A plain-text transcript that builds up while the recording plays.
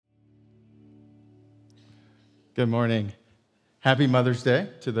Good morning. Happy Mother's Day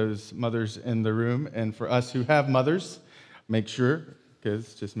to those mothers in the room. And for us who have mothers, make sure, because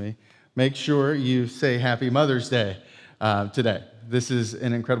it's just me, make sure you say Happy Mother's Day today. This is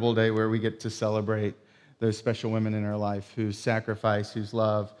an incredible day where we get to celebrate those special women in our life whose sacrifice, whose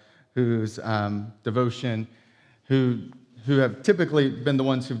love, whose devotion, who have typically been the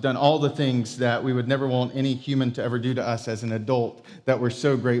ones who've done all the things that we would never want any human to ever do to us as an adult that we're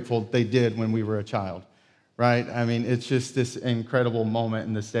so grateful they did when we were a child. Right? I mean, it's just this incredible moment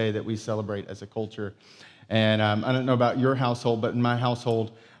in this day that we celebrate as a culture. And I don't know about your household, but in my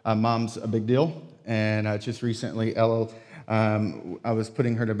household, mom's a big deal. And just recently, Ella, I was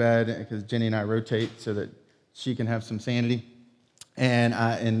putting her to bed because Jenny and I rotate so that she can have some sanity.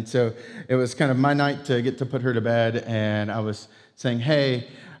 And so it was kind of my night to get to put her to bed. And I was saying, hey,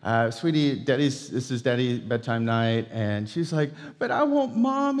 sweetie, this is Daddy's bedtime night. And she's like, but I want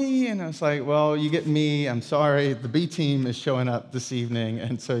Mommy. And I was like, well, you get me. I'm sorry. The B team is showing up this evening.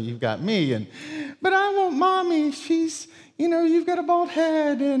 And so you've got me. But I want Mommy. She's, you've got a bald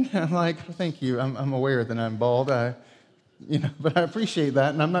head. And I'm like, thank you. I'm aware that I'm bald. But I appreciate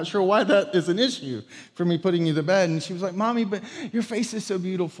that, and I'm not sure why that is an issue for me putting you to bed. And she was like, Mommy, but your face is so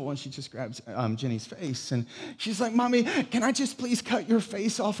beautiful. And she just grabs Jenny's face, and she's like, Mommy, can I just please cut your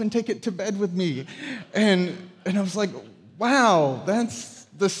face off and take it to bed with me? And I was like, wow, that's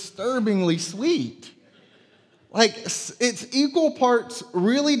disturbingly sweet. Like, it's equal parts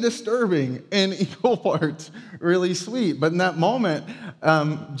really disturbing and equal parts really sweet. But in that moment,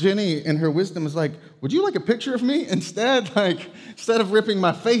 Jenny, in her wisdom, is like, would you like a picture of me? Instead of ripping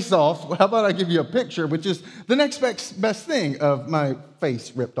my face off, how about I give you a picture, which is the next best thing of my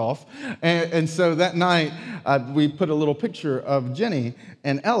face ripped off. And so that night, we put a little picture of Jenny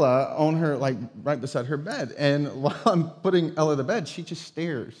and Ella on her, right beside her bed. And while I'm putting Ella to bed, she just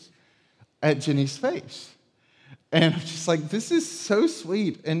stares at Jenny's face. And I'm just like, this is so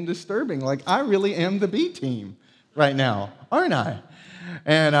sweet and disturbing. Like, I really am the B team right now, aren't I?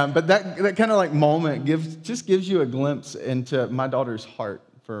 And but that kind of moment gives you a glimpse into my daughter's heart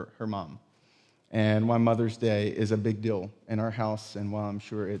for her mom, and why Mother's Day is a big deal in our house, and why I'm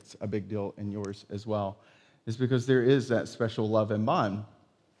sure it's a big deal in yours as well, is because there is that special love and bond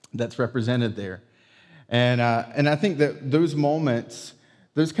that's represented there, and I think that those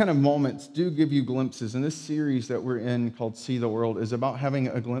kind of moments do give you glimpses. And this series that we're in called See the World is about having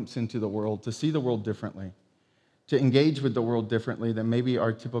a glimpse into the world, to see the world differently, to engage with the world differently than maybe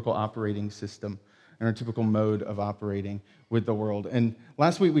our typical operating system and our typical mode of operating with the world. And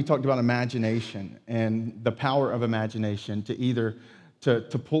last week we talked about imagination and the power of imagination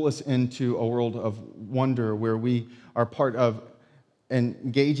to pull us into a world of wonder where we are part of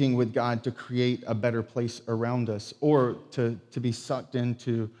engaging with God to create a better place around us, or to be sucked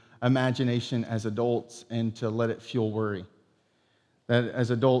into imagination as adults and to let it fuel worry. That as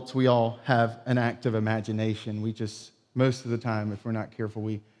adults, we all have an active imagination. We just, most of the time, if we're not careful,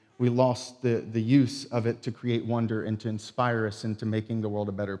 we lost the use of it to create wonder and to inspire us into making the world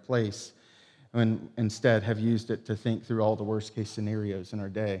a better place, and instead have used it to think through all the worst case scenarios in our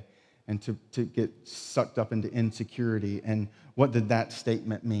day, and to get sucked up into insecurity and what did that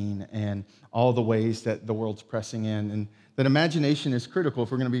statement mean, and all the ways that the world's pressing in. And that imagination is critical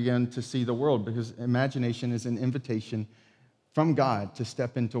if we're going to begin to see the world, because imagination is an invitation from God to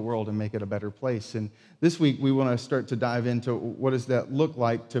step into the world and make it a better place. And this week, we want to start to dive into what does that look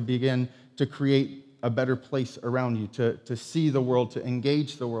like to begin to create a better place around you, to see the world, to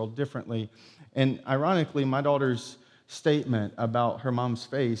engage the world differently. And ironically, my daughter's statement about her mom's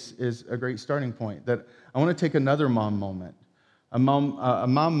face is a great starting point, that I want to take another mom moment, a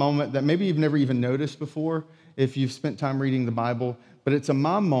mom moment that maybe you've never even noticed before if you've spent time reading the Bible, but it's a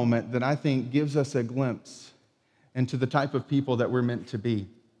mom moment that I think gives us a glimpse into the type of people that we're meant to be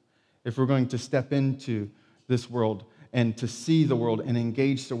if we're going to step into this world and to see the world and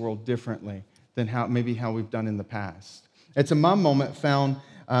engage the world differently than how we've done in the past. It's a mom moment found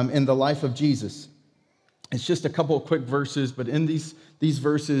in the life of Jesus. It's just a couple of quick verses, but in these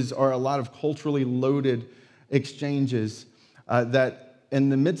verses are a lot of culturally loaded exchanges that in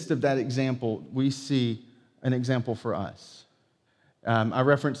the midst of that example, we see an example for us. I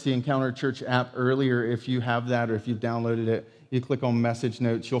referenced the Encounter Church app earlier. If you have that or if you've downloaded it, you click on message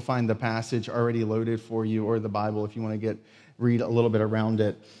notes, you'll find the passage already loaded for you, or the Bible if you want to read a little bit around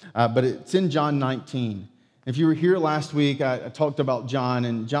it. But it's in John 19. If you were here last week, I talked about John,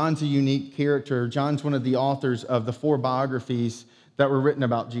 and John's a unique character. John's one of the authors of the 4 biographies that were written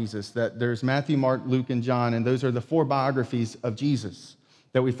about Jesus. That there's Matthew, Mark, Luke, and John, and those are the 4 biographies of Jesus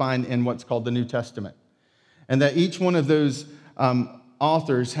that we find in what's called the New Testament. And that each one of those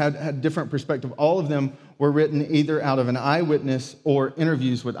authors had different perspective. All of them were written either out of an eyewitness or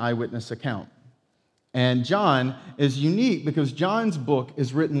interviews with eyewitness account. And John is unique because John's book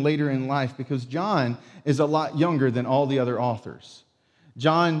is written later in life because John is a lot younger than all the other authors.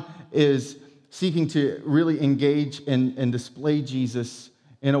 John is seeking to really engage and display Jesus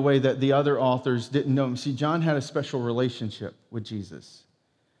in a way that the other authors didn't know him. See, John had a special relationship with Jesus.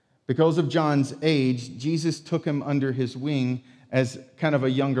 Because of John's age, Jesus took him under his wing as kind of a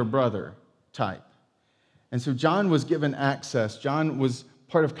younger brother type. And so John was given access. John was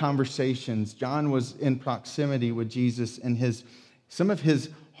part of conversations. John was in proximity with Jesus in some of his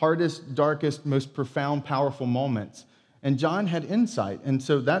hardest, darkest, most profound, powerful moments. And John had insight. And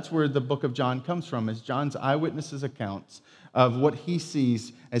so that's where the book of John comes from, is John's eyewitnesses' accounts of what he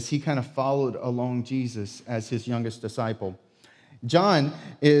sees as he kind of followed along Jesus as his youngest disciple. John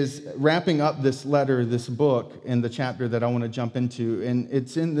is wrapping up this letter, this book, in the chapter that I want to jump into. And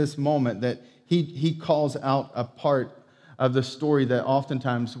it's in this moment that he calls out a part of the story that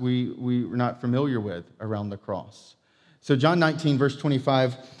oftentimes we're not familiar with around the cross. So John 19, verse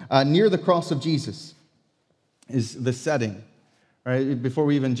 25, near the cross of Jesus is the setting, right? Before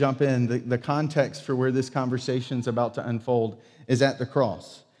we even jump in, the context for where this conversation is about to unfold is at the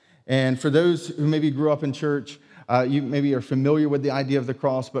cross. And for those who maybe grew up in church, you maybe are familiar with the idea of the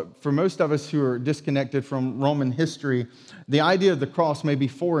cross, but for most of us who are disconnected from Roman history, the idea of the cross may be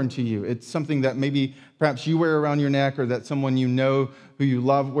foreign to you. It's something that maybe perhaps you wear around your neck or that someone you know who you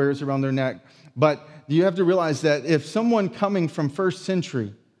love wears around their neck. But you have to realize that if someone coming from first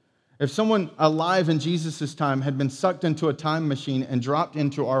century, if someone alive in Jesus' time had been sucked into a time machine and dropped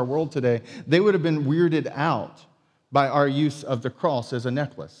into our world today, they would have been weirded out by our use of the cross as a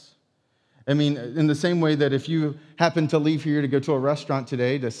necklace. I mean, in the same way that if you happen to leave here to go to a restaurant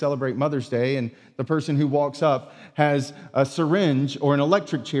today to celebrate Mother's Day and the person who walks up has a syringe or an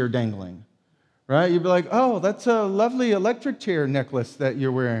electric chair dangling, right? You'd be like, oh, that's a lovely electric chair necklace that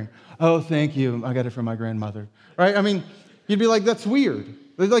you're wearing. Oh, thank you. I got it from my grandmother, right? I mean, you'd be like, that's weird.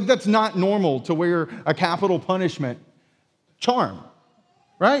 Like, that's not normal to wear a capital punishment charm,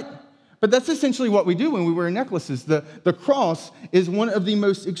 right? But that's essentially what we do when we wear necklaces. The cross is one of the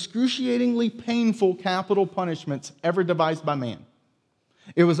most excruciatingly painful capital punishments ever devised by man.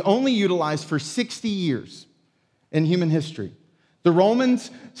 It was only utilized for 60 years in human history. The Romans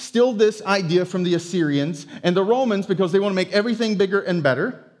steal this idea from the Assyrians, and the Romans, because they want to make everything bigger and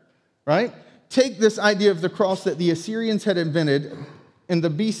better, right, take this idea of the cross that the Assyrians had invented in the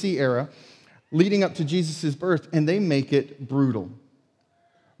BC era, leading up to Jesus' birth, and they make it brutal.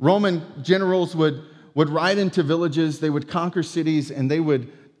 Roman generals would ride into villages, they would conquer cities, and they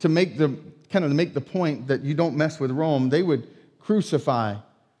would, to make the point that you don't mess with Rome, they would crucify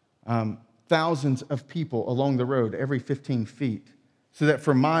thousands of people along the road every 15 feet. So that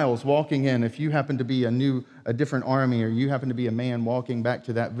for miles walking in, if you happen to be a different army, or you happen to be a man walking back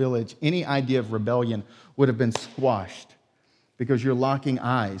to that village, any idea of rebellion would have been squashed because you're locking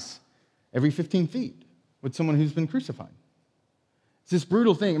eyes every 15 feet with someone who's been crucified. It's this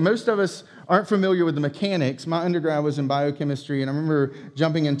brutal thing. Most of us aren't familiar with the mechanics. My undergrad was in biochemistry, and I remember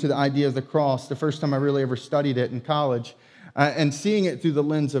jumping into the idea of the cross the first time I really ever studied it in college, and seeing it through the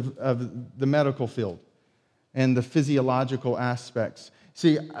lens of the medical field and the physiological aspects.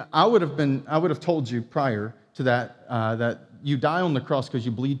 See, I would have told you prior to that that you die on the cross because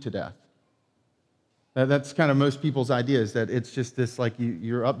you bleed to death. That's kind of most people's idea, is that it's just this, like,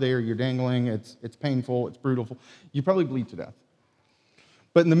 you're up there, you're dangling, it's painful, it's brutal. You probably bleed to death.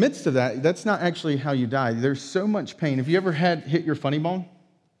 But in the midst of that, that's not actually how you die. There's so much pain. Have you ever hit your funny bone?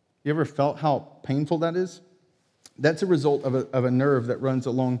 You ever felt how painful that is? That's a result of a nerve that runs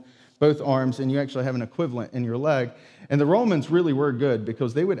along both arms, and you actually have an equivalent in your leg. And the Romans really were good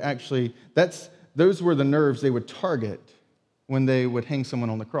because they would actually, those were the nerves they would target when they would hang someone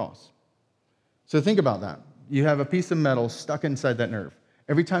on the cross. So think about that. You have a piece of metal stuck inside that nerve.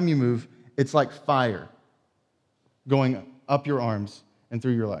 Every time you move, it's like fire going up your arms and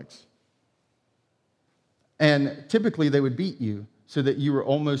through your legs. And typically they would beat you so that you were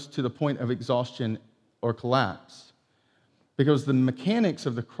almost to the point of exhaustion or collapse. Because the mechanics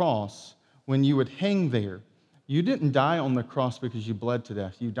of the cross, when you would hang there, you didn't die on the cross because you bled to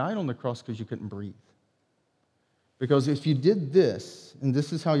death. You died on the cross because you couldn't breathe. Because if you did this, and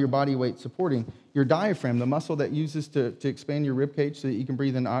this is how your body weight's supporting, your diaphragm, the muscle that uses to expand your rib cage so that you can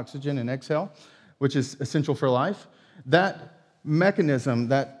breathe in oxygen and exhale, which is essential for life, that mechanism,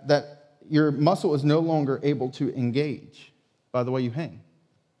 that your muscle is no longer able to engage by the way you hang.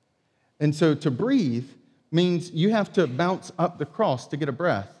 And so to breathe means you have to bounce up the cross to get a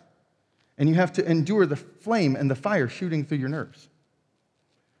breath, and you have to endure the flame and the fire shooting through your nerves.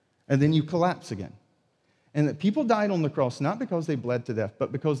 and then you collapse again. And that people died on the cross not because they bled to death,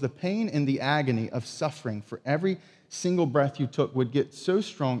 but because the pain and the agony of suffering for every single breath you took would get so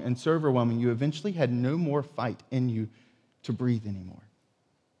strong and so overwhelming, you eventually had no more fight in you to breathe anymore.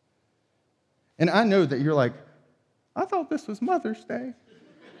 And I know that you're like, I thought this was Mother's Day.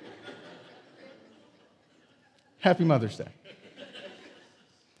 Happy Mother's Day.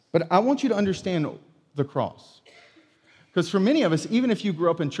 But I want you to understand the cross. Because for many of us, even if you grew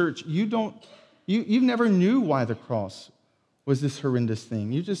up in church, you never knew why the cross was this horrendous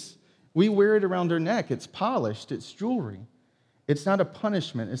thing. We wear it around our neck. It's polished. It's jewelry. It's not a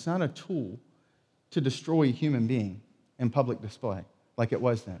punishment. It's not a tool to destroy a human being in public display like it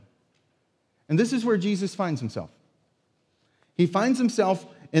was then. And this is where Jesus finds himself. He finds himself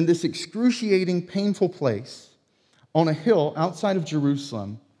in this excruciating, painful place on a hill outside of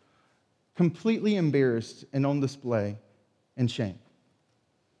Jerusalem, completely embarrassed and on display in shame.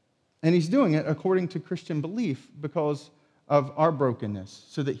 And he's doing it according to Christian belief because of our brokenness,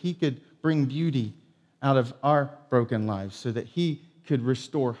 so that he could bring beauty out of our broken lives, so that he could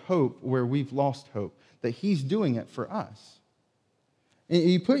restore hope where we've lost hope, that he's doing it for us. And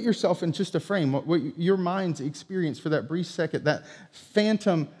you put yourself in just a frame, what your mind's experience for that brief second, that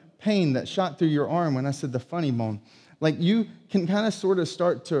phantom pain that shot through your arm when I said the funny bone. Like, you can kind of sort of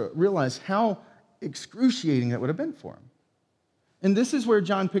start to realize how excruciating that would have been for him. And this is where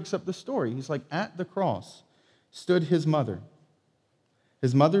John picks up the story. He's like, at the cross stood his mother's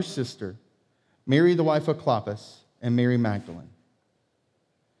sister, Mary, the wife of Clopas, and Mary Magdalene.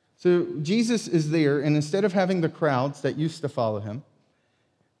 So Jesus is there, and instead of having the crowds that used to follow him,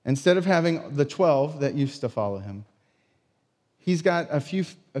 instead of having the 12 that used to follow him, he's got a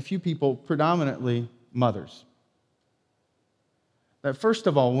few people, predominantly mothers. That first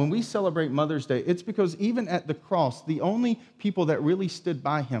of all, when we celebrate Mother's Day, it's because even at the cross, the only people that really stood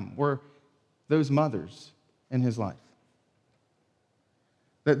by him were those mothers in his life.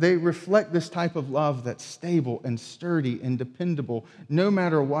 That they reflect this type of love that's stable and sturdy and dependable, no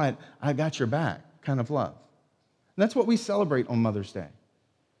matter what, I got your back kind of love. And that's what we celebrate on Mother's Day.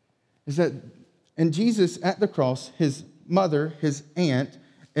 Is that, and Jesus at the cross, his mother, his aunt,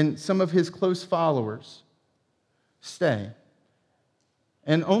 and some of his close followers stay.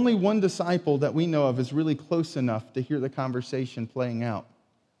 And only one disciple that we know of is really close enough to hear the conversation playing out.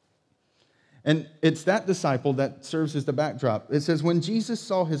 And it's that disciple that serves as the backdrop. It says, when Jesus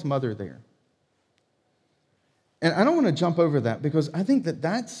saw his mother there. And I don't want to jump over that because I think that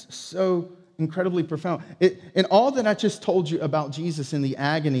that's so incredibly profound. In all that I just told you about Jesus and the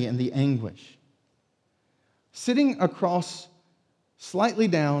agony and the anguish, sitting across, slightly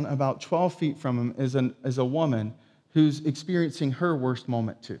down, about 12 feet from him is a woman who's experiencing her worst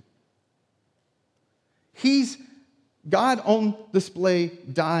moment too. He's God on display,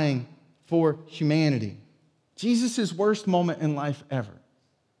 dying for humanity. Jesus' worst moment in life ever.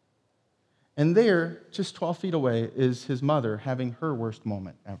 And there, just 12 feet away, is his mother having her worst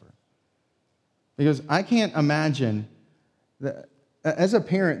moment ever. Because I can't imagine that, as a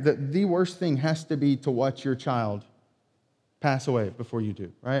parent, that the worst thing has to be to watch your child pass away before you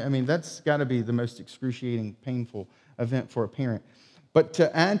do, right? I mean, that's got to be the most excruciating, painful event for a parent. But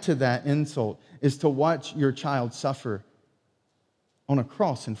to add to that insult is to watch your child suffer on a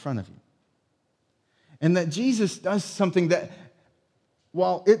cross in front of you. And that Jesus does something that,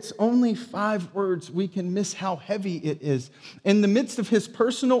 while it's only 5 words, we can miss how heavy it is. In the midst of his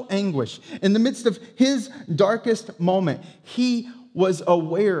personal anguish, in the midst of his darkest moment, he was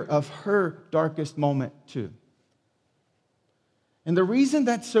aware of her darkest moment too. And the reason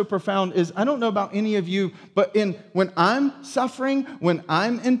that's so profound is, I don't know about any of you, but when I'm suffering, when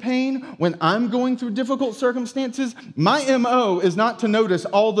I'm in pain, when I'm going through difficult circumstances, my MO is not to notice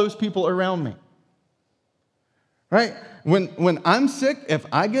all those people around me. Right? When I'm sick, if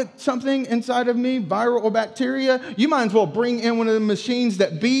I get something inside of me, viral or bacteria, you might as well bring in one of the machines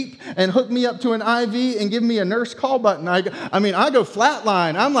that beep and hook me up to an IV and give me a nurse call button. I go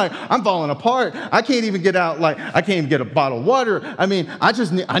flatline. I'm falling apart. I can't even get out, I can't even get a bottle of water. I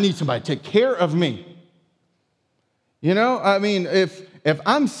need somebody to take care of me. You know, if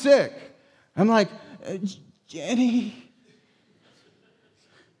I'm sick, I'm like, Jenny.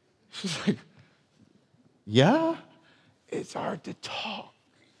 She's like, yeah, it's hard to talk.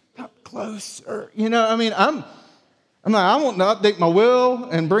 Up closer. You know, I'm like, I want to update my will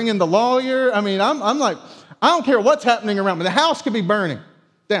and bring in the lawyer. I'm like, I don't care what's happening around me. The house could be burning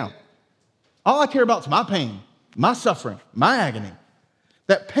down. All I care about is my pain, my suffering, my agony.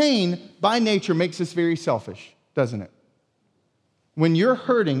 That pain, by nature, makes us very selfish, doesn't it? When you're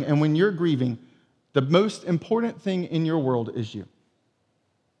hurting and when you're grieving, the most important thing in your world is you.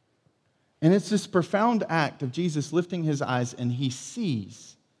 And it's this profound act of Jesus lifting his eyes and he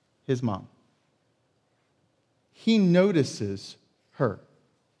sees his mom. He notices her.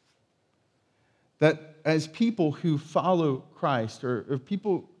 That as people who follow Christ, or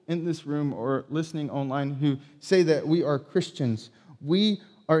people in this room or listening online who say that we are Christians, we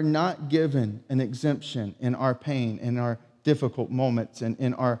are not given an exemption in our pain, in our difficult moments, and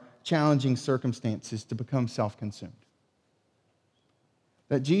in our challenging circumstances to become self-consumed.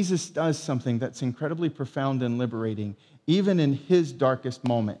 That Jesus does something that's incredibly profound and liberating. Even in his darkest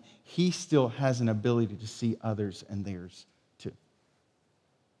moment, he still has an ability to see others and theirs too.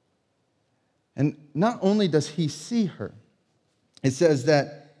 And not only does he see her, it says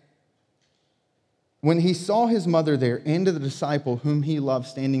that when he saw his mother there and the disciple whom he loved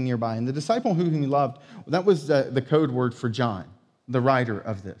standing nearby, and the disciple whom he loved, that was the code word for John, the writer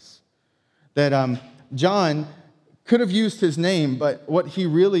of this. That John could have used his name, but what he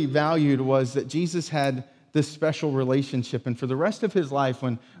really valued was that Jesus had this special relationship. And for the rest of his life,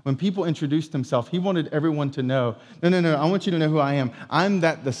 when people introduced himself, he wanted everyone to know, no, I want you to know who I am. I'm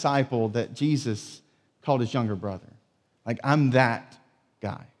that disciple that Jesus called his younger brother. Like, I'm that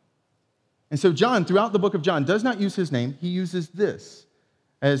guy. And so John, throughout the book of John, does not use his name. He uses this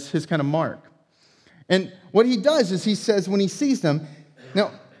as his kind of mark. And what he does is he says when he sees them,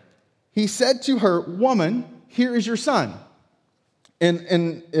 now, he said to her, "Woman, here is your son."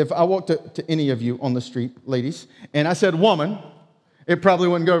 And if I walked to any of you on the street, ladies, and I said "woman," it probably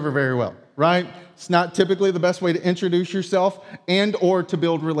wouldn't go over very well, right? It's not typically the best way to introduce yourself and or to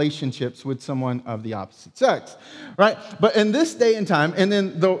build relationships with someone of the opposite sex, right? But in this day and time, and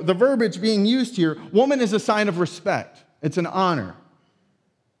then the verbiage being used here, woman is a sign of respect. It's an honor,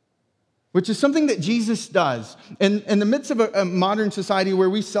 which is something that Jesus does. And in the midst of a modern society where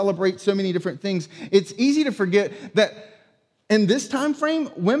we celebrate so many different things, it's easy to forget that in this time frame,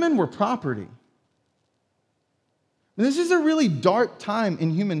 women were property. And this is a really dark time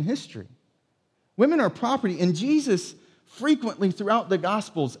in human history. Women are property, and Jesus frequently throughout the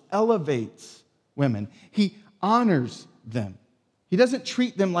Gospels elevates women. He honors them. He doesn't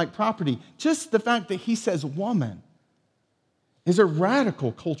treat them like property. Just the fact that he says woman is a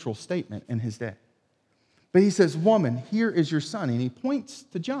radical cultural statement in his day. But he says, "Woman, here is your son." And he points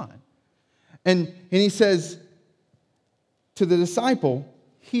to John. And he says to the disciple,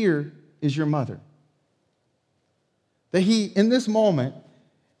 "Here is your mother." That he, in this moment,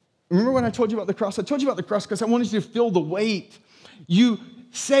 remember when I told you about the cross? I told you about the cross because I wanted you to feel the weight. You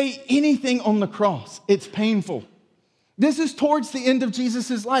say anything on the cross, it's painful. This is towards the end of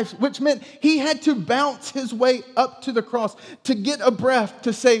Jesus' life, which meant he had to bounce his way up to the cross to get a breath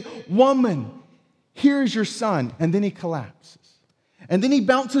to say, "Woman, here is your son." And then he collapses. And then he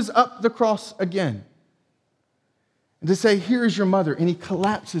bounces up the cross again. And to say, "Here is your mother." And he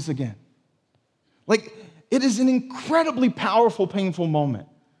collapses again. Like, it is an incredibly powerful, painful moment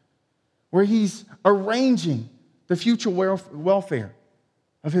where he's arranging the future welfare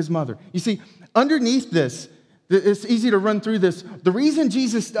of his mother. You see, underneath this, it's easy to run through this. The reason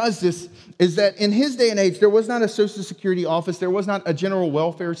Jesus does this is that in his day and age, there was not a Social Security office. There was not a general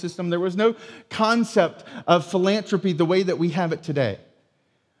welfare system. There was no concept of philanthropy the way that we have it today.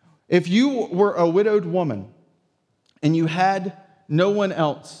 If you were a widowed woman and you had no one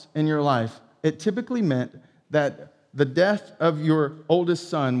else in your life, it typically meant that the death of your oldest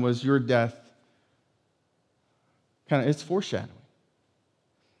son was your death. It's foreshadowing.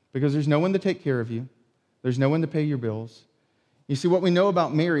 Because there's no one to take care of you. There's no one to pay your bills. You see, what we know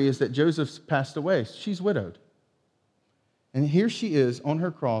about Mary is that Joseph's passed away. She's widowed. And here she is on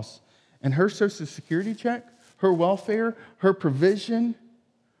her cross, and her Social Security check, her welfare, her provision,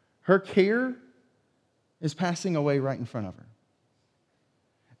 her care is passing away right in front of her.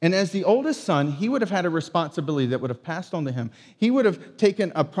 And as the oldest son, he would have had a responsibility that would have passed on to him. He would have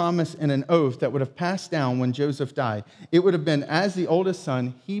taken a promise and an oath that would have passed down when Joseph died. It would have been, as the oldest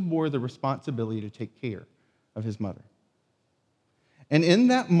son, he bore the responsibility to take care of his mother. And in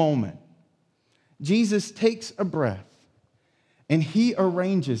that moment, Jesus takes a breath and he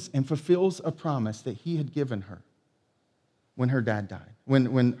arranges and fulfills a promise that he had given her when her dad died,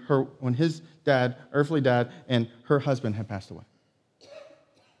 when his dad, earthly dad, and her husband had passed away.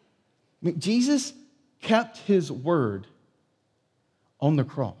 I mean, Jesus kept his word on the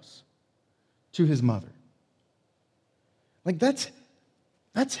cross to his mother. Like,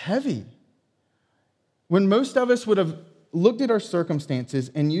 that's heavy. When most of us would have looked at our circumstances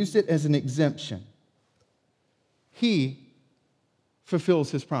and used it as an exemption, he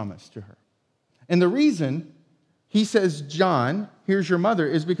fulfills his promise to her. And the reason he says, "John, here's your mother,"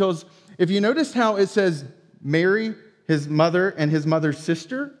 is because if you notice how it says Mary, his mother, and his mother's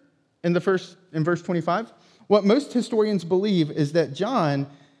sister, in verse 25? What most historians believe is that John,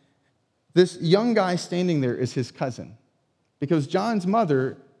 this young guy standing there, is his cousin, because John's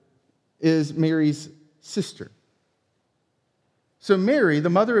mother is Mary's sister. So Mary, the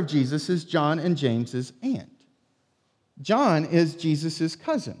mother of Jesus, is John and James's aunt. John is Jesus'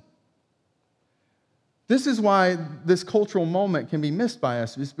 cousin. This is why this cultural moment can be missed by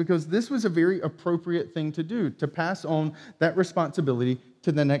us, is because this was a very appropriate thing to do, to pass on that responsibility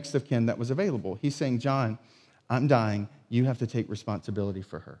to the next of kin that was available. He's saying, John, I'm dying. You have to take responsibility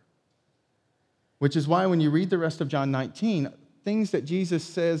for her. Which is why when you read the rest of John 19, things that Jesus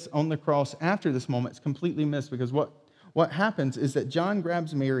says on the cross after this moment is completely missed, because what happens is that John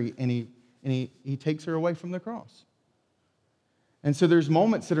grabs Mary and he takes her away from the cross. And so there's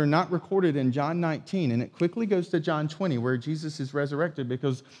moments that are not recorded in John 19, and it quickly goes to John 20, where Jesus is resurrected,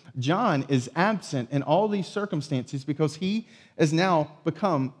 because John is absent in all these circumstances because he has now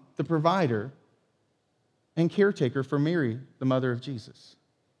become the provider and caretaker for Mary, the mother of Jesus.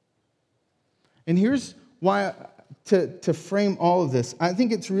 And here's why, to frame all of this, I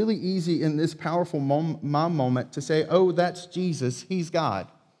think it's really easy in this powerful mom moment to say, oh, that's Jesus, he's God.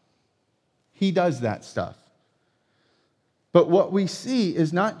 He does that stuff. But what we see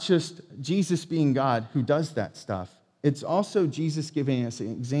is not just Jesus being God who does that stuff. It's also Jesus giving us an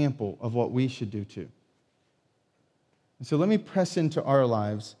example of what we should do too. And so let me press into our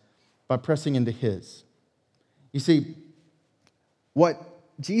lives by pressing into his. You see, what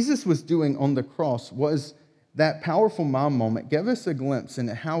Jesus was doing on the cross was that powerful mom moment gave us a glimpse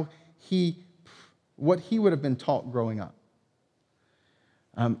into what he would have been taught growing up.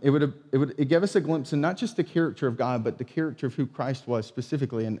 It gave us a glimpse in not just the character of God, but the character of who Christ was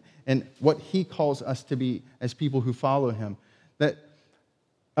specifically, and what he calls us to be as people who follow him. That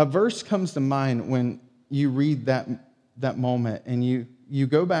a verse comes to mind when you read that moment, and you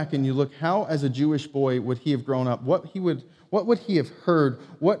go back and you look, how as a Jewish boy would he have grown up? What would he have heard?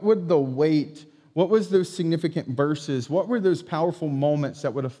 What would the weight? What was those significant verses? What were those powerful moments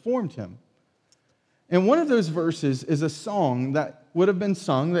that would have formed him? And one of those verses is a song that would have been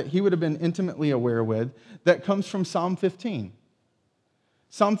sung, that he would have been intimately aware with, that comes from Psalm 15.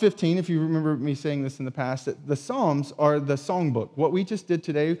 Psalm 15, if you remember me saying this in the past, that the Psalms are the songbook. What we just did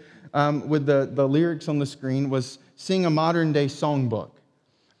today with the lyrics on the screen was sing a modern-day songbook.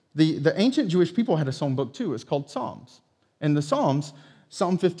 The ancient Jewish people had a songbook too. It's called Psalms. And the Psalms,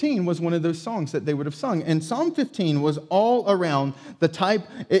 Psalm 15 was one of those songs that they would have sung. And Psalm 15 was all around the type,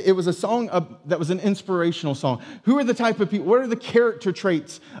 it was a song that was an inspirational song. Who are the type of people, what are the character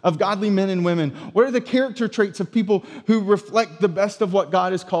traits of godly men and women? What are the character traits of people who reflect the best of what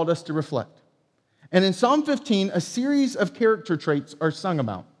God has called us to reflect? And in Psalm 15, a series of character traits are sung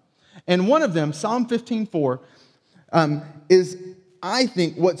about. And one of them, Psalm 15:4, is, I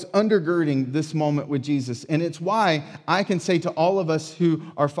think, what's undergirding this moment with Jesus. And it's why I can say to all of us who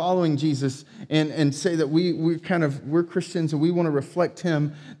are following Jesus and say that we're Christians and we want to reflect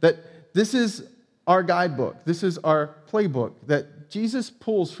him, that this is our guidebook. This is our playbook, that Jesus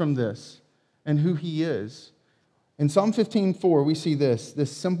pulls from this and who he is. In Psalm 15:4, we see this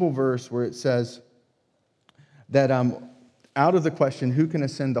simple verse where it says that out of the question, who can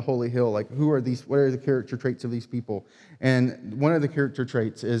ascend the holy hill? Like, what are the character traits of these people? And one of the character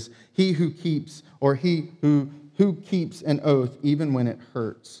traits is he who keeps an oath even when it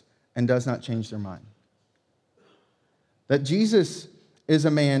hurts and does not change their mind. That Jesus is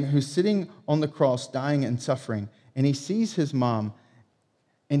a man who's sitting on the cross, dying and suffering, and he sees his mom,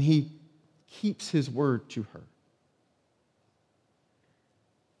 and he keeps his word to her.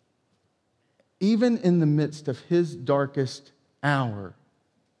 Even in the midst of his darkest hour,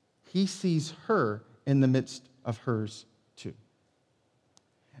 he sees her in the midst of hers too.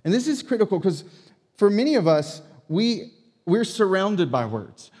 And this is critical because for many of us, we're surrounded by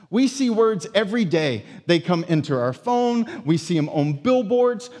words. We see words every day. They come into our phone. We see them on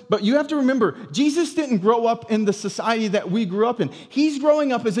billboards. But you have to remember, Jesus didn't grow up in the society that we grew up in. He's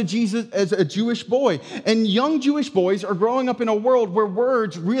growing up as a Jewish boy. And young Jewish boys are growing up in a world where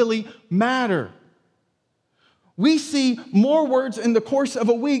words really matter. We see more words in the course of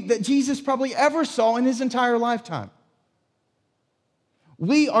a week that Jesus probably ever saw in his entire lifetime.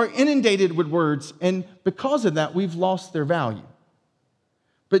 We are inundated with words, and because of that, we've lost their value.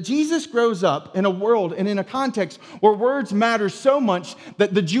 But Jesus grows up in a world and in a context where words matter so much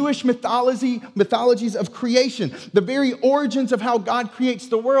that the Jewish mythologies of creation, the very origins of how God creates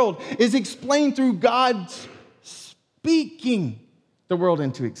the world, is explained through God's speaking the world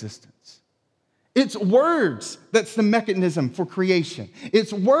into existence. It's words that's the mechanism for creation.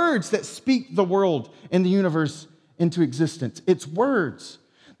 It's words that speak the world and the universe into existence. It's words.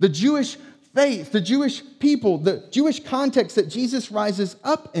 The Jewish faith, the Jewish people, the Jewish context that Jesus rises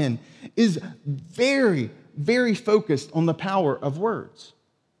up in is very, very focused on the power of words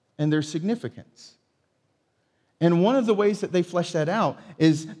and their significance. And one of the ways that they flesh that out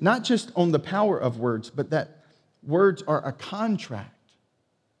is not just on the power of words, but that words are a contract.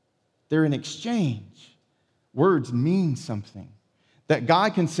 They're an exchange. Words mean something. That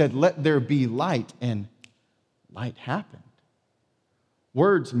God can say, let there be light, and light happened.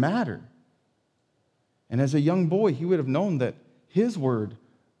 Words matter. And as a young boy, he would have known that his word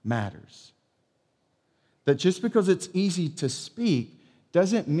matters. That just because it's easy to speak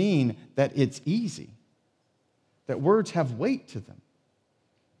doesn't mean that it's easy. That words have weight to them.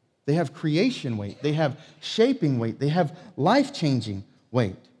 They have creation weight. They have shaping weight. They have life-changing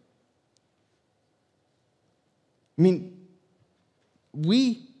weight. I mean,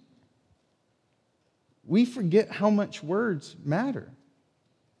 we forget how much words matter.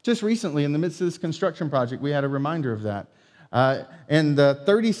 Just recently, in the midst of this construction project, we had a reminder of that. And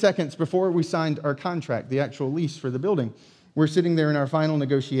 30 seconds before we signed our contract, the actual lease for the building, we're sitting there in our final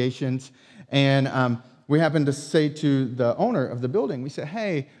negotiations, and we happened to say to the owner of the building, we said,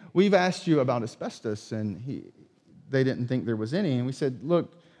 hey, we've asked you about asbestos, and they didn't think there was any. And we said,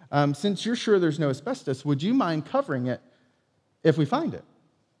 look, since you're sure there's no asbestos, would you mind covering it if we find it,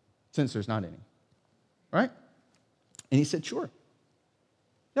 since there's not any, right? And he said, sure.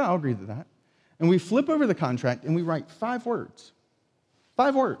 Yeah, I'll agree to that. And we flip over the contract and we write 5 words.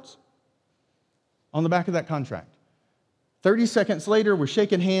 5 words on the back of that contract. 30 seconds later, we're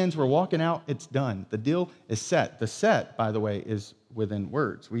shaking hands, we're walking out, it's done. The deal is set. The set, by the way, is within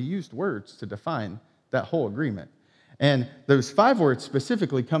words. We used words to define that whole agreement. And those 5 words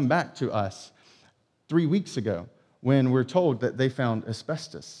specifically come back to us 3 weeks ago when we're told that they found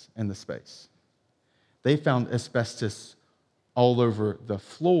asbestos in the space. They found asbestos all over the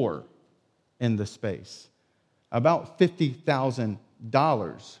floor in the space. About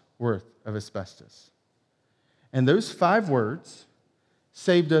 $50,000 worth of asbestos. And those 5 words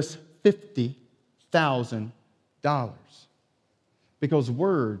saved us $50,000 because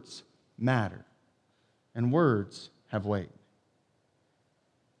words matter and words have weight.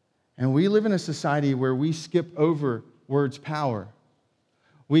 And we live in a society where we skip over words' power.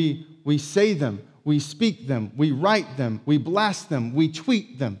 We say them, we speak them, we write them, we blast them, we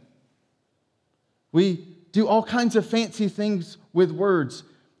tweet them. We do all kinds of fancy things with words,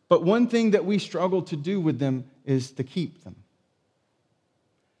 but one thing that we struggle to do with them is to keep them.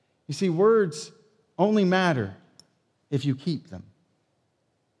 You see, words only matter if you keep them.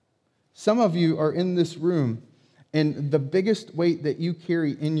 Some of you are in this room, and the biggest weight that you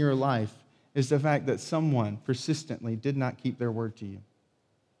carry in your life is the fact that someone persistently did not keep their word to you.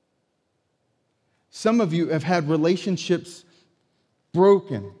 Some of you have had relationships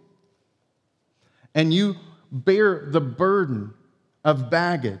broken, and you bear the burden of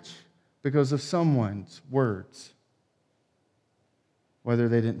baggage because of someone's words. Whether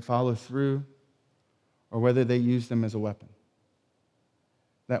they didn't follow through or whether they used them as a weapon.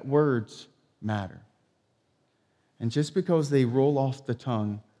 That words matter. And just because they roll off the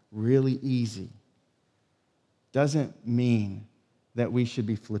tongue really easy doesn't mean that we should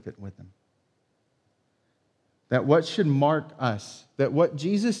be flippant with them. That what should mark us, that what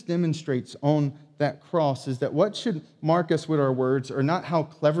Jesus demonstrates on that cross is that what should mark us with our words are not how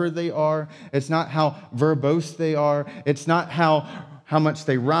clever they are, it's not how verbose they are, it's not how much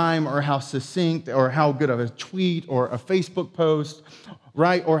they rhyme or how succinct or how good of a tweet or a Facebook post,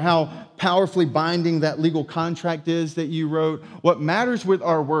 right? Or how powerfully binding that legal contract is that you wrote. What matters with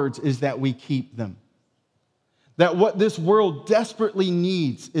our words is that we keep them. That what this world desperately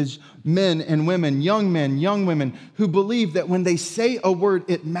needs is men and women, young women, who believe that when they say a word,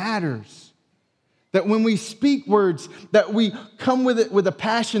 it matters. That when we speak words, that we come with it with a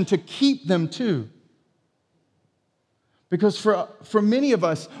passion to keep them too. Because for many of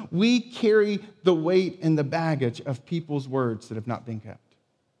us, we carry the weight and the baggage of people's words that have not been kept.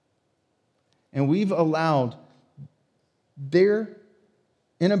 And we've allowed their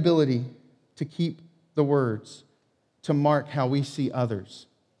inability to keep the words to mark how we see others.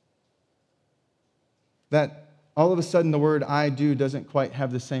 That all of a sudden the word I do doesn't quite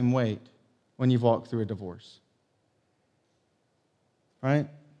have the same weight when you've walked through a divorce. Right?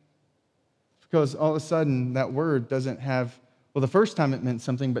 Because all of a sudden that word doesn't have, well, the first time it meant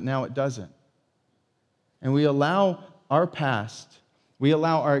something, but now it doesn't. And we allow our past, we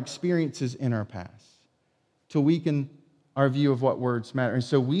allow our experiences in our past to weaken our view of what words matter. And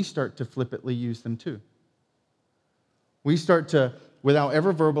so we start to flippantly use them too. We start to, without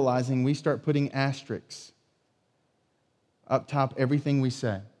ever verbalizing, we start putting asterisks up top everything we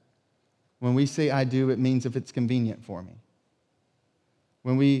say. When we say I do, it means if it's convenient for me.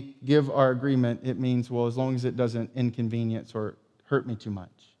 When we give our agreement, it means, well, as long as it doesn't inconvenience or hurt me too much.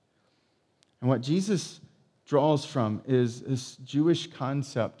 And what Jesus draws from is this Jewish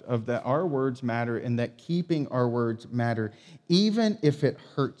concept of that our words matter and that keeping our words matter, even if it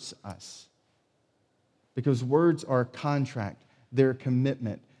hurts us. Because words are a contract, they're a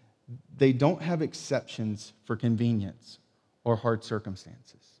commitment. They don't have exceptions for convenience or hard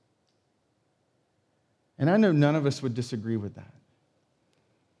circumstances. And I know none of us would disagree with that.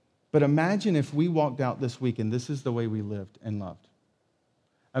 But imagine if we walked out this week and this is the way we lived and loved.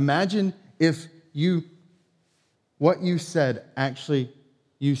 Imagine if what you said, actually,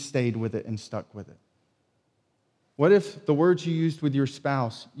 you stayed with it and stuck with it. What if the words you used with your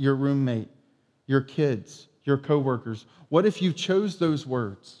spouse, your roommate, your kids, your coworkers, what if you chose those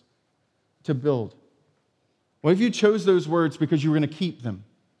words to build? What if you chose those words because you were going to keep them?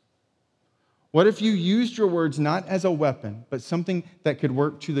 What if you used your words not as a weapon, but something that could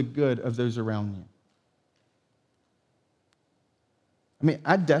work to the good of those around you? I mean,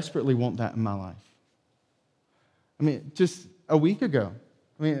 I desperately want that in my life. I mean, just a week ago,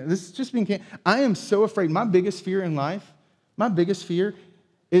 this is just being, I am so afraid. My biggest fear in life,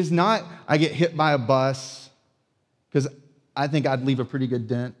 is not I get hit by a bus, because I think I'd leave a pretty good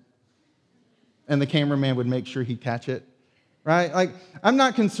dent, and the cameraman would make sure he'd catch it. Right? Like, I'm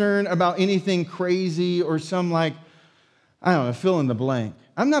not concerned about anything crazy or some, I don't know, fill in the blank.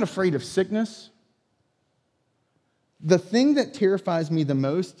 I'm not afraid of sickness. The thing that terrifies me the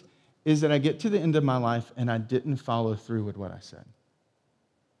most is that I get to the end of my life and I didn't follow through with what I said.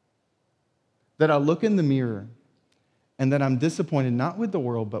 That I look in the mirror and that I'm disappointed not with the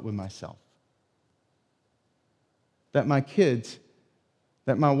world but with myself. That my kids,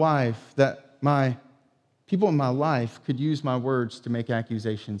 that my wife, that my people in my life could use my words to make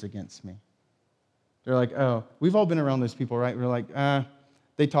accusations against me. They're like, oh, we've all been around those people, right? We're like,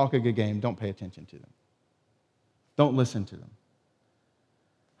 they talk a good game. Don't pay attention to them. Don't listen to them.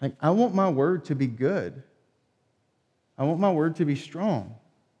 Like, I want my word to be good. I want my word to be strong.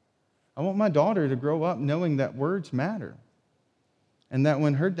 I want my daughter to grow up knowing that words matter. And that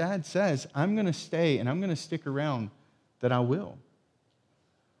when her dad says, I'm going to stay and I'm going to stick around, that I will.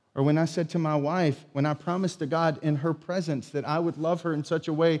 Or when I said to my wife, when I promised to God in her presence that I would love her in such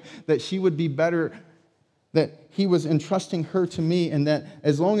a way that she would be better, that he was entrusting her to me, and that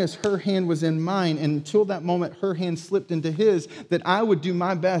as long as her hand was in mine, and until that moment her hand slipped into his, that I would do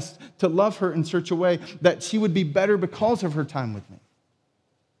my best to love her in such a way that she would be better because of her time with me.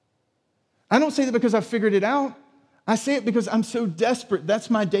 I don't say that because I figured it out. I say it because I'm so desperate. That's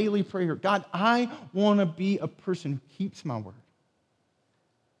my daily prayer. God, I want to be a person who keeps my word.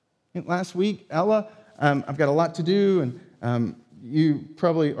 Last week, Ella, I've got a lot to do, and you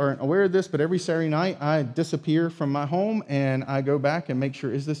probably aren't aware of this, but every Saturday night I disappear from my home and I go back and make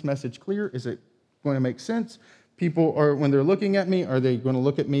sure, is this message clear? Is it going to make sense? People are, when they're looking at me, are they going to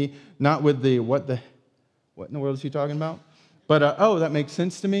look at me not with the what in the world is he talking about? But oh, that makes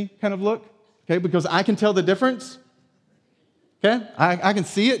sense to me kind of look, okay? Because I can tell the difference. Okay? I can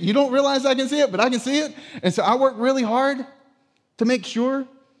see it. You don't realize I can see it, but I can see it. And so I work really hard to make sure.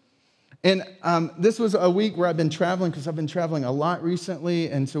 And this was a week where I've been traveling, because I've been traveling a lot recently.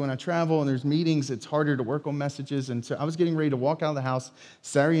 And so when I travel and there's meetings, it's harder to work on messages. And so I was getting ready to walk out of the house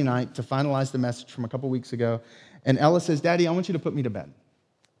Saturday night to finalize the message from a couple weeks ago. And Ella says, Daddy, I want you to put me to bed.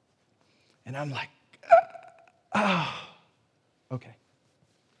 And I'm like, okay.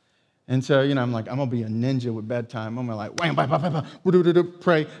 And so, I'm like, I'm going to be a ninja with bedtime. I'm going to wham, bam, bam, bam, bam,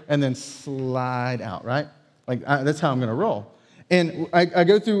 pray, and then slide out, right? That's how I'm going to roll. And I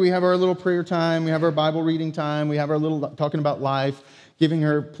go through, we have our little prayer time, we have our Bible reading time, we have our little talking about life, giving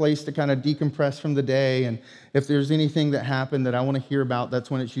her a place to kind of decompress from the day. And if there's anything that happened that I want to hear about,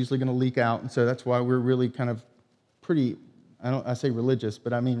 that's when it's usually going to leak out. And so that's why we're really kind of pretty, I say religious,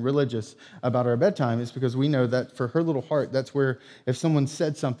 but I mean religious about our bedtime. It's because we know that for her little heart, that's where if someone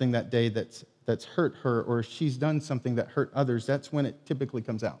said something that day that's hurt her, or she's done something that hurt others, that's when it typically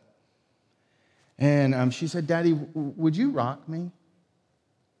comes out. And she said, Daddy, would you rock me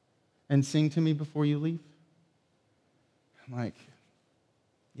and sing to me before you leave? I'm like,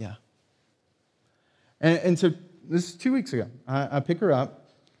 yeah. And so this is 2 weeks ago. I pick her up.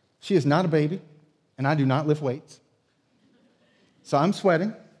 She is not a baby, and I do not lift weights. So I'm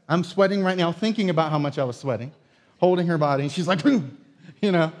sweating. I'm sweating right now, thinking about how much I was sweating, holding her body. And she's like, boom,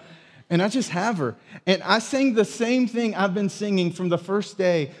 And I just have her. And I sang the same thing I've been singing from the first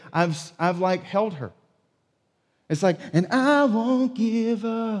day I've held her. It's like, and I won't give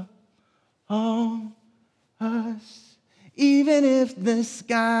up on us, even if the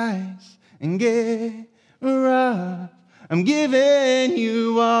skies and get rough. I'm giving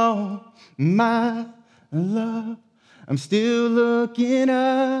you all my love. I'm still looking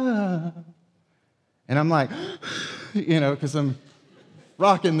up. And I'm like, because I'm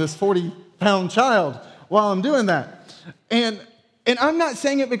rocking this 40-pound child while I'm doing that. And I'm not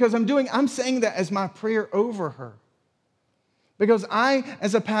saying it because I'm saying that as my prayer over her. Because I,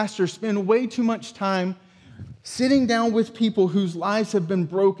 as a pastor, spend way too much time sitting down with people whose lives have been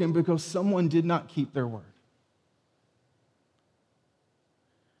broken because someone did not keep their word.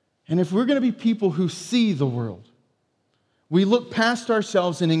 And if we're going to be people who see the world, we look past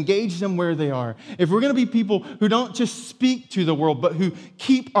ourselves and engage them where they are. If we're going to be people who don't just speak to the world, but who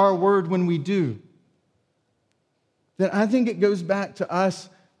keep our word when we do, then I think it goes back to us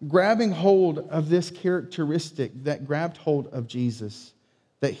grabbing hold of this characteristic that grabbed hold of Jesus,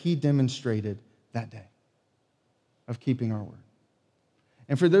 that he demonstrated that day, of keeping our word.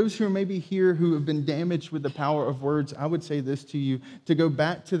 And for those who are maybe here who have been damaged with the power of words, I would say this to you, to go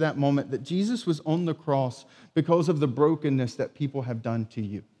back to that moment that Jesus was on the cross because of the brokenness that people have done to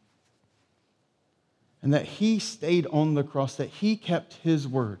you. And that he stayed on the cross, that he kept his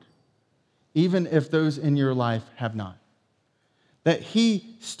word, even if those in your life have not. That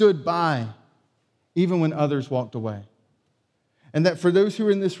he stood by even when others walked away. And that for those who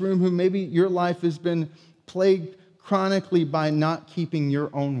are in this room who maybe your life has been plagued chronically by not keeping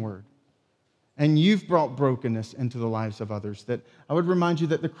your own word, and you've brought brokenness into the lives of others, that I would remind you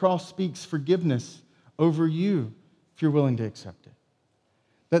that the cross speaks forgiveness over you if you're willing to accept it.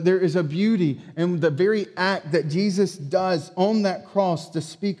 That there is a beauty in the very act that Jesus does on that cross to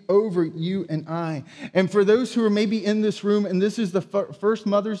speak over you and I. And for those who are maybe in this room, and this is the first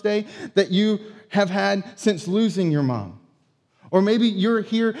Mother's Day that you have had since losing your mom, or maybe you're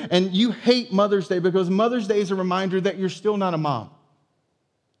here and you hate Mother's Day because Mother's Day is a reminder that you're still not a mom.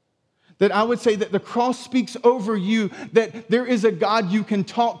 That I would say that the cross speaks over you, that there is a God you can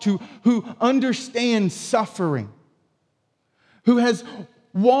talk to who understands suffering, who has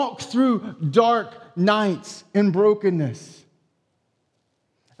walked through dark nights and brokenness.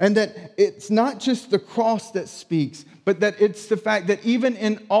 And that it's not just the cross that speaks, but that it's the fact that even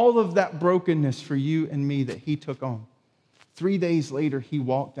in all of that brokenness for you and me that he took on, 3 days later, he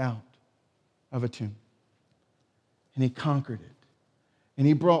walked out of a tomb and he conquered it. And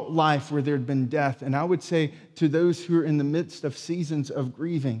he brought life where there had been death. And I would say to those who are in the midst of seasons of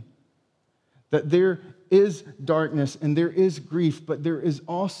grieving, that there is darkness and there is grief, but there's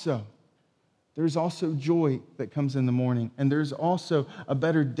also joy that comes in the morning. And there's also a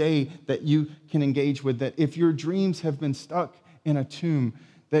better day that you can engage with. That if your dreams have been stuck in a tomb,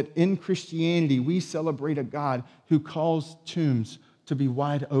 that in Christianity, we celebrate a God who calls tombs to be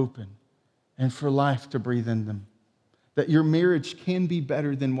wide open and for life to breathe in them. That your marriage can be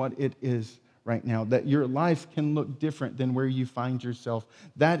better than what it is right now. That your life can look different than where you find yourself.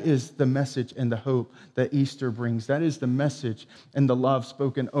 That is the message and the hope that Easter brings. That is the message and the love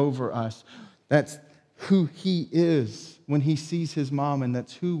spoken over us. That's who he is when he sees his mom, and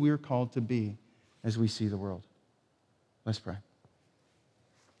that's who we're called to be as we see the world. Let's pray.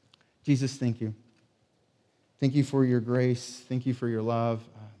 Jesus, thank you. Thank you for your grace. Thank you for your love.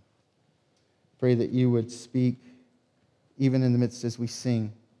 Pray that you would speak even in the midst as we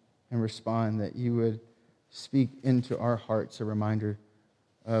sing and respond, that you would speak into our hearts a reminder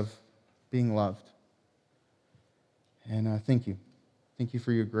of being loved. And thank you. Thank you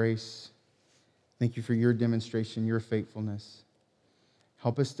for your grace. Thank you for your demonstration, your faithfulness.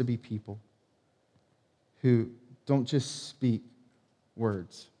 Help us to be people who don't just speak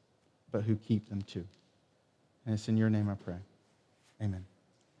words, but who keep them too. And it's in your name I pray. Amen.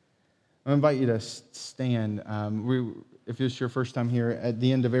 I invite you to stand. If it's your first time here, at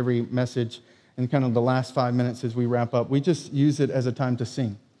the end of every message, and kind of the last 5 minutes as we wrap up, we just use it as a time to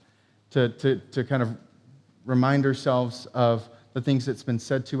sing, to kind of remind ourselves of the things that's been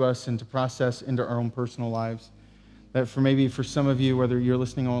said to us and to process into our own personal lives. That for some of you, whether you're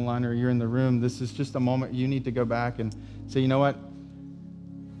listening online or you're in the room, this is just a moment you need to go back and say, you know what?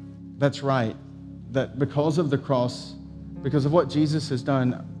 That's right. That because of the cross, because of what Jesus has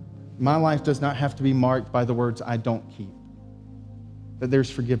done, my life does not have to be marked by the words I don't keep. That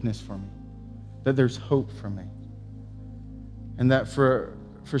there's forgiveness for me. That there's hope for me. And that for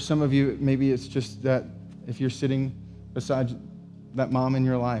some of you, maybe it's just that if you're sitting beside that mom in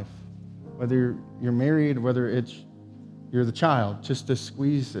your life, whether you're married, whether you're the child, just to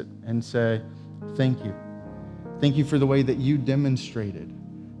squeeze it and say, thank you. Thank you for the way that you demonstrated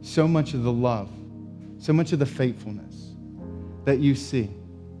so much of the love, so much of the faithfulness that you see.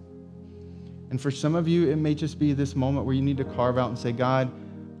 And for some of you, it may just be this moment where you need to carve out and say, God,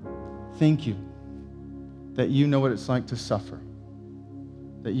 thank you that you know what it's like to suffer,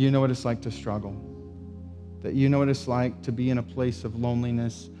 that you know what it's like to struggle, that you know what it's like to be in a place of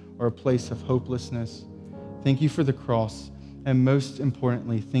loneliness or a place of hopelessness. Thank you for the cross, and most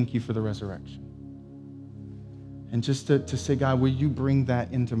importantly, thank you for the resurrection. And just to say, God, would you bring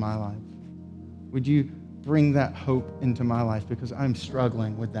that into my life? Would you bring that hope into my life, because I'm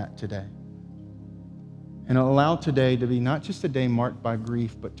struggling with that today. And allow today to be not just a day marked by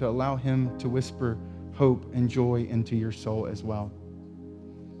grief, but to allow him to whisper hope and joy into your soul as well.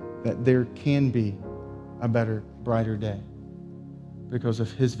 That there can be a better, brighter day because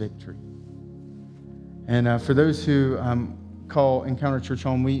of his victory. And for those who call Encounter Church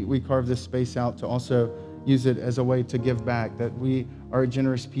home, we carve this space out to also use it as a way to give back, that we are a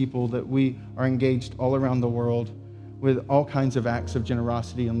generous people, that we are engaged all around the world with all kinds of acts of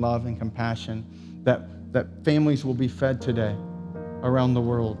generosity and love and compassion, that families will be fed today around the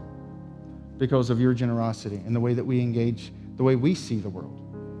world because of your generosity and the way that we engage, the way we see the world.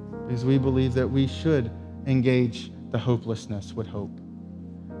 Because we believe that we should engage the hopelessness with hope.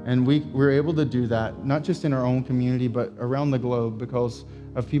 And we're able to do that, not just in our own community, but around the globe because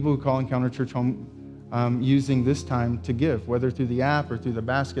of people who call Encounter Church home, using this time to give, whether through the app or through the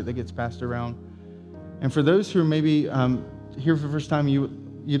basket that gets passed around. And for those who are maybe here for the first time,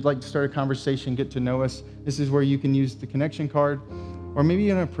 you'd like to start a conversation, get to know us, this is where you can use the connection card, or maybe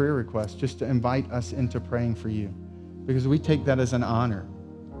in a prayer request, just to invite us into praying for you, because we take that as an honor,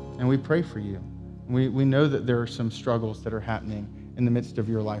 and we pray for you. We know that there are some struggles that are happening in the midst of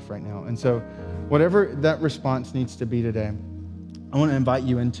your life right now. And so whatever that response needs to be today, I want to invite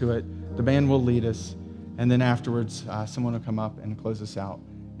you into it. The band will lead us. And then afterwards, someone will come up and close us out,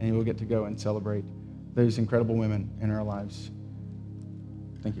 and we'll get to go and celebrate those incredible women in our lives.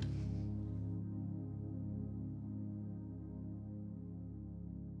 Thank you.